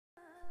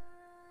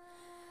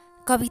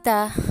कविता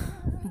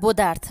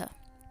बोधार्थ।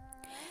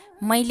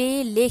 मैले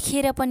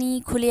लेखेर पनि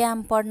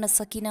खुलेआम पढ्न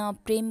सकिन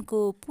प्रेमको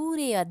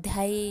पुरै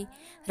अध्याय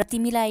र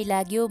तिमीलाई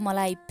लाग्यो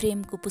मलाई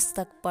प्रेमको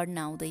पुस्तक पढ्न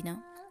आउँदैन।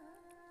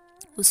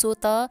 उसो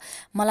त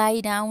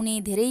मलाई नआउने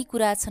धेरै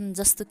कुरा छन्,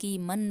 जस्तो कि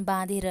मन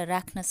बाँधेर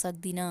राख्न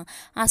सक्दिन,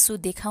 आँसु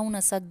देखाउन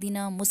सक्दिन,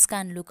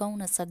 मुस्कान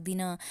लुकाउन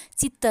सक्दिन,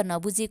 चित्त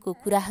नबुझेको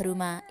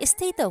कुराहरूमा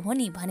यस्तै त हो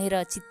नि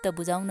भनेर चित्त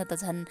बुझाउन त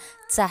झन्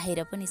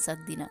चाहेर पनि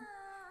सक्दिन।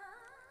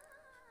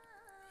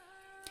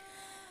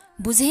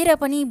 बुझेर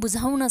पनि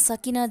बुझाउन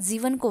सकिन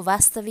जीवनको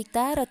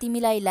वास्तविकता र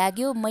तिमीलाई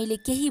लाग्यो मैले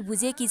केही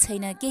बुझेकी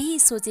छैन, केही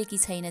सोचेकी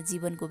छैन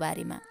जीवनको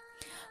बारेमा।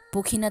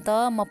 पोखिन त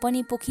म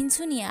पनि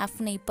पोखिन्छु नि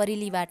आफ्नै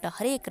परेलीबाट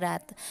हरेक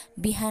रात।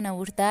 बिहान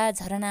उठ्दा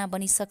झरना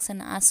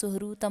बनिसक्छन्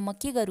आँसुहरू त म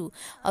के गरू,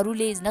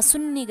 अरूले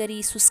नसुन्ने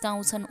गरी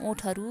सुस्काउँछन्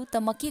ओठहरू त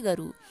म के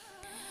गरू।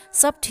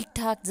 सब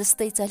ठिकठाक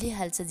जस्तै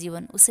चलिहाल्छ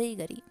जीवन उसै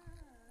गरी।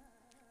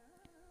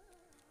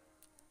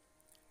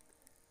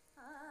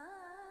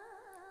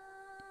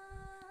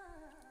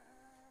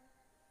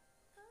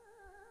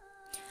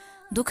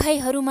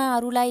 दुखाइहरूमा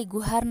अरूलाई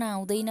गुहार्न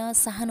आउँदैन,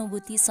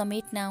 सहानुभूति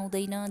समेट्न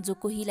आउँदैन, जो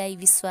कोहीलाई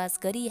विश्वास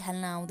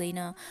गरिहाल्न आउँदैन।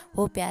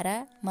 हो प्यारा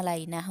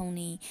मलाई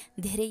नआउने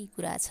धेरै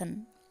कुरा छन्।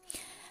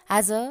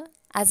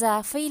 आज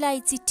आफैलाई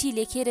चिठी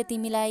लेखेर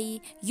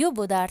तिमीलाई यो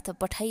बोधार्थ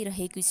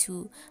पठाइरहेको छु।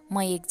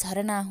 म एक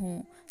झरना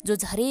हुँ जो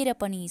झरेर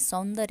पनि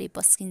सौन्दर्य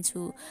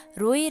पस्किन्छु,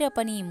 रोएर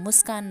पनि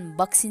मुस्कान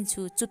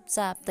बक्सिन्छु,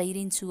 चुपचाप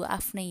तैरिन्छु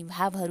आफ्नै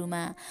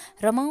भावहरूमा,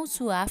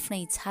 रमाउँछु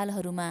आफ्नै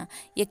छालहरूमा,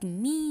 एक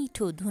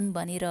मिठो धुन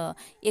बनेर,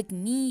 एक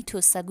मिठो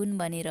सगुन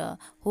बनेर।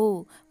 हो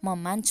म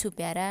मान्छु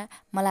प्यारा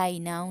मलाई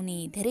नआउने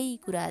धेरै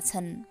कुरा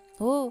छन्।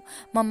 हो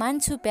म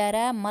मान्छु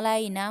प्यारा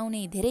मलाई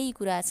नआउने धेरै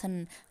कुरा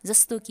छन्,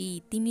 जस्तो कि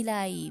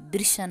तिमीलाई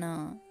बिर्सन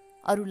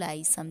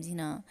अरूलाई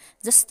सम्झिन,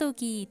 जस्तो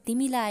कि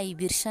तिमीलाई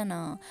बिर्सन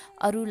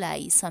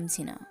अरूलाई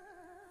सम्झिन।